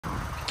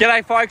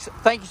G'day folks,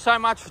 thank you so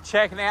much for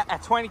checking out our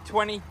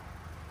 2020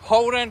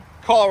 Holden,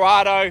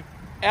 Colorado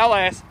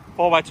LS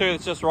 4x2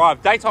 that's just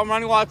arrived. Daytime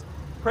running lights,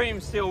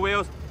 premium steel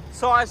wheels,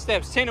 side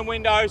steps, tinted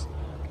windows,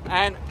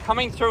 and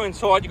coming through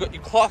inside you've got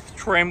your cloth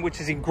trim which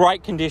is in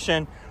great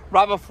condition,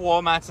 rubber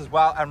floor mats as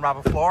well and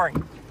rubber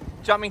flooring.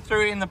 Jumping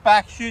through in the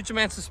back, huge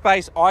amounts of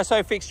space,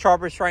 ISO fixed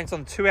child restraints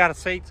on the 2 outer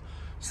seats,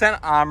 center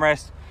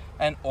armrest,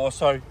 and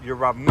also your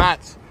rubber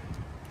mats.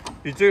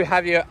 You do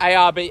have your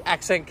ARB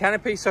accent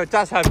canopy, so it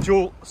does have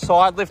dual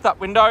side lift up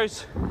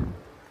windows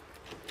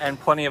and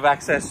plenty of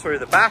access through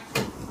the back.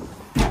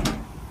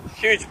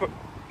 Huge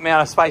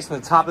amount of space in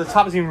the tub. The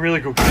tub is in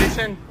really good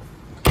condition,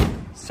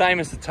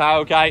 same as the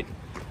tailgate.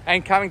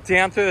 And coming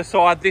down to the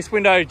side, this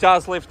window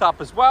does lift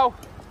up as well.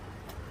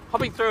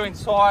 Hopping through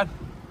inside,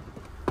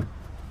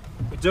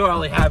 we do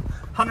only have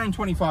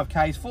 125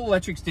 Ks, full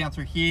electrics down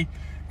through here.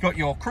 Got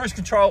your cruise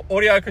control,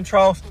 audio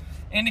controls,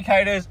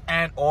 indicators,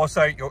 and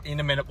also your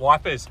intermittent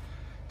wipers.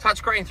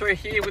 Touchscreen through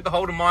here with the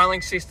Holden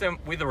MY20 system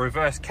with a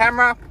reverse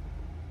camera,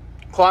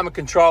 climate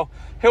control,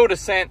 hill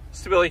descent,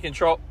 stability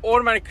control,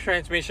 automatic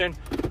transmission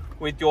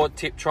with your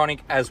Tiptronic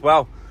as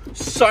well.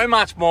 So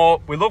much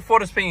more. We look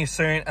forward to seeing you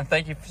soon, and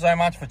thank you so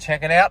much for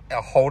checking out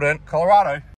our Holden, Colorado.